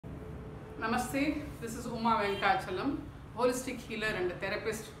Namaste, this is Uma Venkachalam, holistic healer and a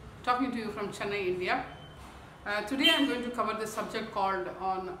therapist talking to you from Chennai, India. Today I am going to cover the subject called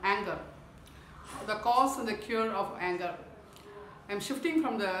on anger, the cause and the cure of anger. I am shifting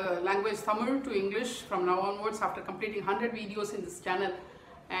from the language Tamil to English from now onwards after completing 100 videos in this channel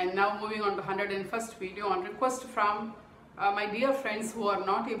and now moving on to 101st video on request from my dear friends who are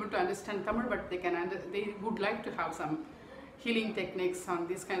not able to understand Tamil but they would like to have some healing techniques on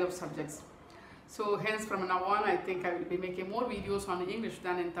these kind of subjects. So hence from now on I think I will be making more videos on English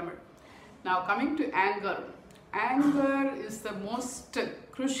than in Tamil. Now coming to anger. Anger is the most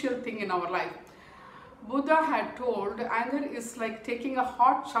crucial thing in our life. Buddha had told anger is like taking a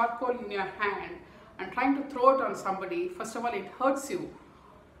hot charcoal in your hand and trying to throw it on somebody. First of all it hurts you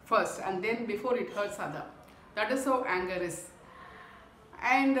first and then before it hurts other. That is how anger is.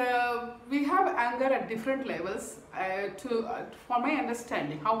 And we have anger at different levels. For my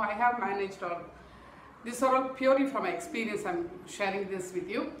understanding, how I have managed, or these are all purely from my experience, I'm sharing this with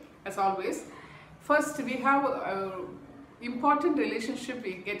you as always. First, we have important relationship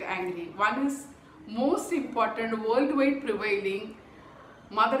we get angry. One is most important, worldwide prevailing,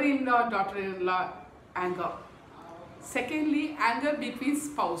 mother-in-law, daughter-in-law anger. Secondly, anger between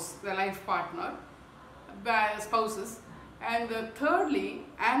spouse, the life partner, spouses. And thirdly,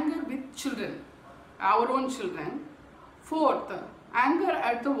 anger with children, our own children. Fourth, anger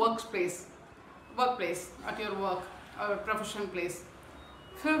at the workplace, at your work or profession place.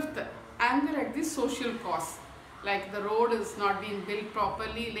 Fifth, anger at the social cause, like the road is not being built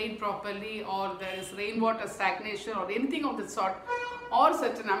properly, laid properly, or there is rainwater stagnation or anything of the sort, or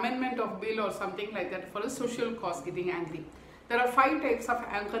such an amendment of bill or something like that for a social cause getting angry. There are 5 types of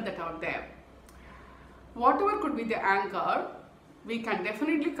anger that are there. Whatever could be the anger, we can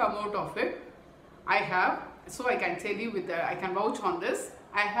definitely come out of it. I have, so I can tell you I can vouch on this.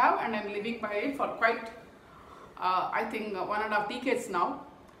 I have, and I'm living by it for quite, I think 1.5 decades now,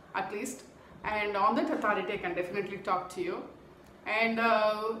 at least. And on that authority, I can definitely talk to you. And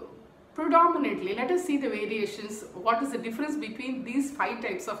predominantly, let us see the variations. What is the difference between these 5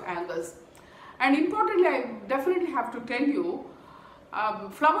 types of angers? And importantly, I definitely have to tell you,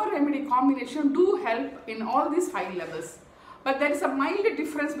 flower remedy combination do help in all these 5 levels, but there is a mild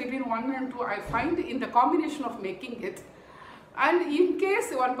difference between 1 and 2 I find in the combination of making it. And in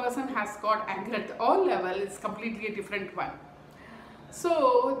case one person has got anger at all levels, it's completely a different one.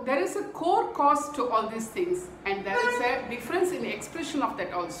 So there is a core cause to all these things, and there is a difference in expression of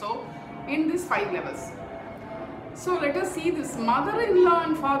that also in these 5 levels. So let us see this mother-in-law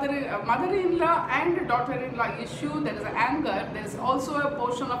and mother-in-law and daughter-in-law issue. There is anger. There is also a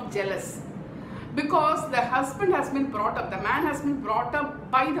portion of jealous, because the husband has been brought up, the man has been brought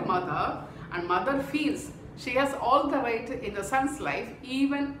up by the mother, and mother feels she has all the right in the son's life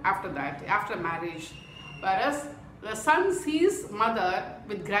even after that, after marriage. Whereas the son sees mother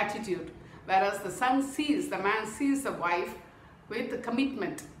with gratitude, whereas the man sees the wife with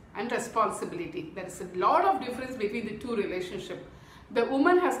commitment and responsibility. There is a lot of difference between the 2 relationships. The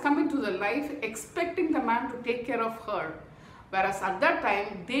woman has come into the life expecting the man to take care of her, whereas at that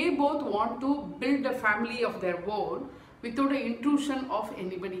time they both want to build a family of their own without the intrusion of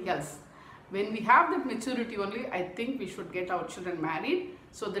anybody else. When we have that maturity only, I think we should get our children married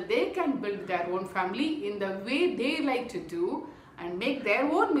so that they can build their own family in the way they like to do and make their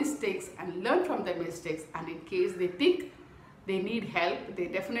own mistakes and learn from their mistakes, and in case they think they need help, they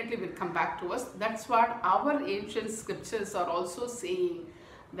definitely will come back to us. That's what our ancient scriptures are also saying,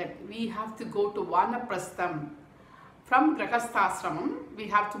 that we have to go to Vanaprastham. From Grahasthashramam, we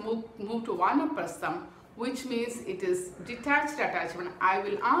have to move to Vanaprastham, which means it is detached attachment. I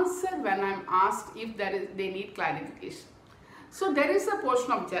will answer when I'm asked if they need clarification. So there is a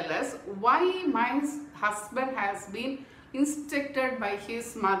portion of jealous. Why my husband has been instructed by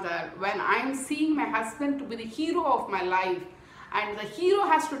his mother when I am seeing my husband to be the hero of my life, and the hero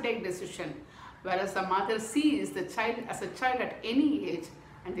has to take decision, whereas the mother sees the child as a child at any age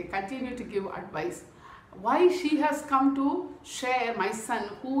and they continue to give advice. Why she has come to share my son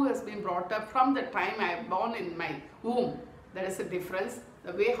who has been brought up from the time I am born in my womb. There is a difference,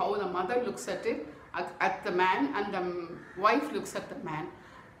 the way how the mother looks at it, at the man, and the wife looks at the man.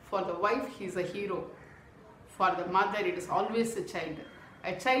 For the wife, he is a hero. For the mother, it is always a child.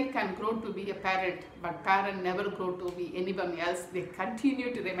 A child can grow to be a parent, but parent never grow to be anyone else. They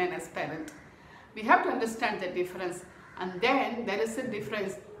continue to remain as parent. We have to understand the difference. And then there is a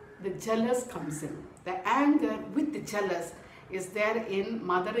difference. The jealous comes in. The anger with the jealous is there in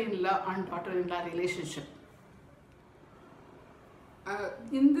mother-in-law and daughter-in-law relationship.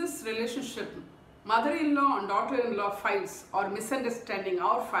 In this relationship, mother-in-law and daughter-in-law fights or misunderstanding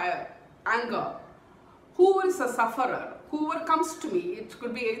or anger. Whoever is a sufferer, whoever comes to me, it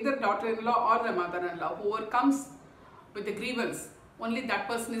could be either daughter-in-law or the mother-in-law, whoever comes with a grievance, only that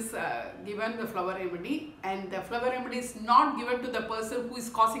person is given the flower remedy, and the flower remedy is not given to the person who is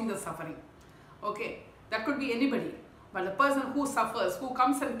causing the suffering. Okay, that could be anybody. But the person who suffers, who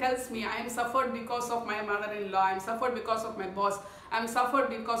comes and tells me, I am suffered because of my mother-in-law, I am suffered because of my boss, I am suffered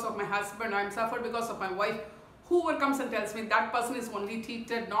because of my husband, I am suffered because of my wife, whoever comes and tells me, that person is only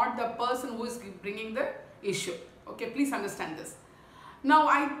treated, not the person who is bringing the issue. Okay, please understand this. Now,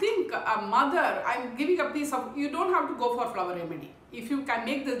 I think a mother, I am giving a piece of, you don't have to go for flower remedy. If you can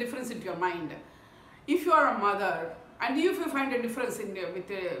make the difference in your mind. If you are a mother, and if you find a difference in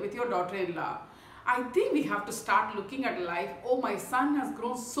with your daughter-in-law, I think we have to start looking at life. Oh, my son has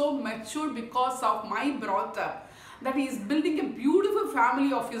grown so mature because of my brother, that he is building a beautiful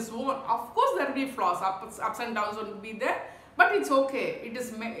family of his own. Of course, there will be flaws, ups and downs will be there, but it's okay. It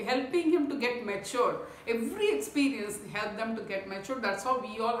is helping him to get matured. Every experience helps them to get matured. That's how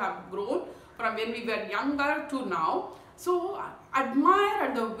we all have grown from when we were younger to now. So, admire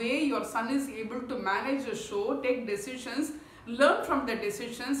at the way your son is able to manage a show, take decisions, learn from the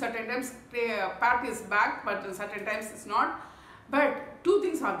decisions. Certain times pat his back, but certain times it's not. But two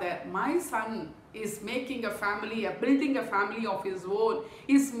things are there. My son is making a family, building a family of his own.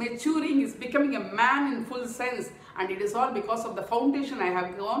 He's maturing, he's becoming a man in full sense. And it is all because of the foundation I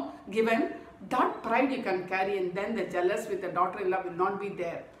have given. That pride you can carry, and then the jealous with the daughter-in-law will not be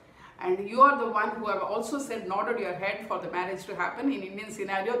there. And you are the one who have also said nodded your head for the marriage to happen. In Indian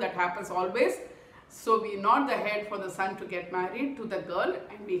scenario, that happens always. So we nod the head for the son to get married to the girl,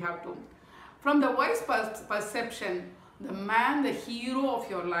 and we have to. From the wife's perception, the man, the hero of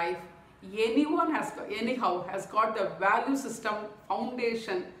your life, anyone has got the value system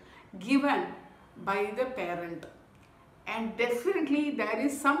foundation given by the parent. And definitely there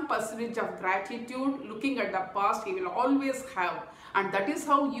is some percentage of gratitude. Looking at the past, he will always have. And that is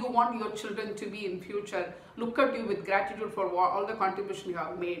how you want your children to be in future. Look at you with gratitude for all the contribution you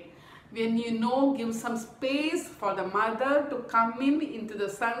have made. When you know, give some space for the mother to come into the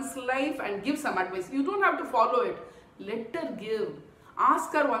son's life and give some advice. You don't have to follow it. Let her give.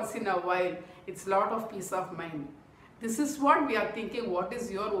 Ask her once in a while. It's a lot of peace of mind. This is what we are thinking. What is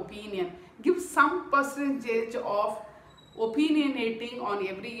your opinion? Give some percentage of opinionating on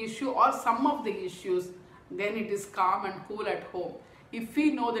every issue or some of the issues. Then it is calm and cool at home. If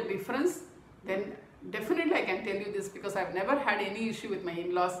we know the difference, then definitely I can tell you this, because I've never had any issue with my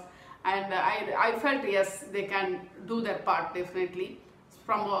in-laws. And I felt, yes, they can do their part, definitely.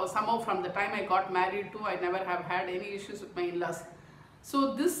 Somehow from the time I got married to, I never have had any issues with my in-laws.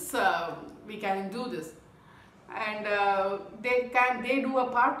 So this, we can do this. And they do a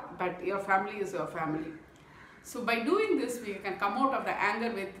part, but your family is your family. So by doing this, we can come out of the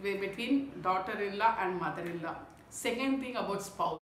anger between daughter-in-law and mother-in-law. Second thing about spouse.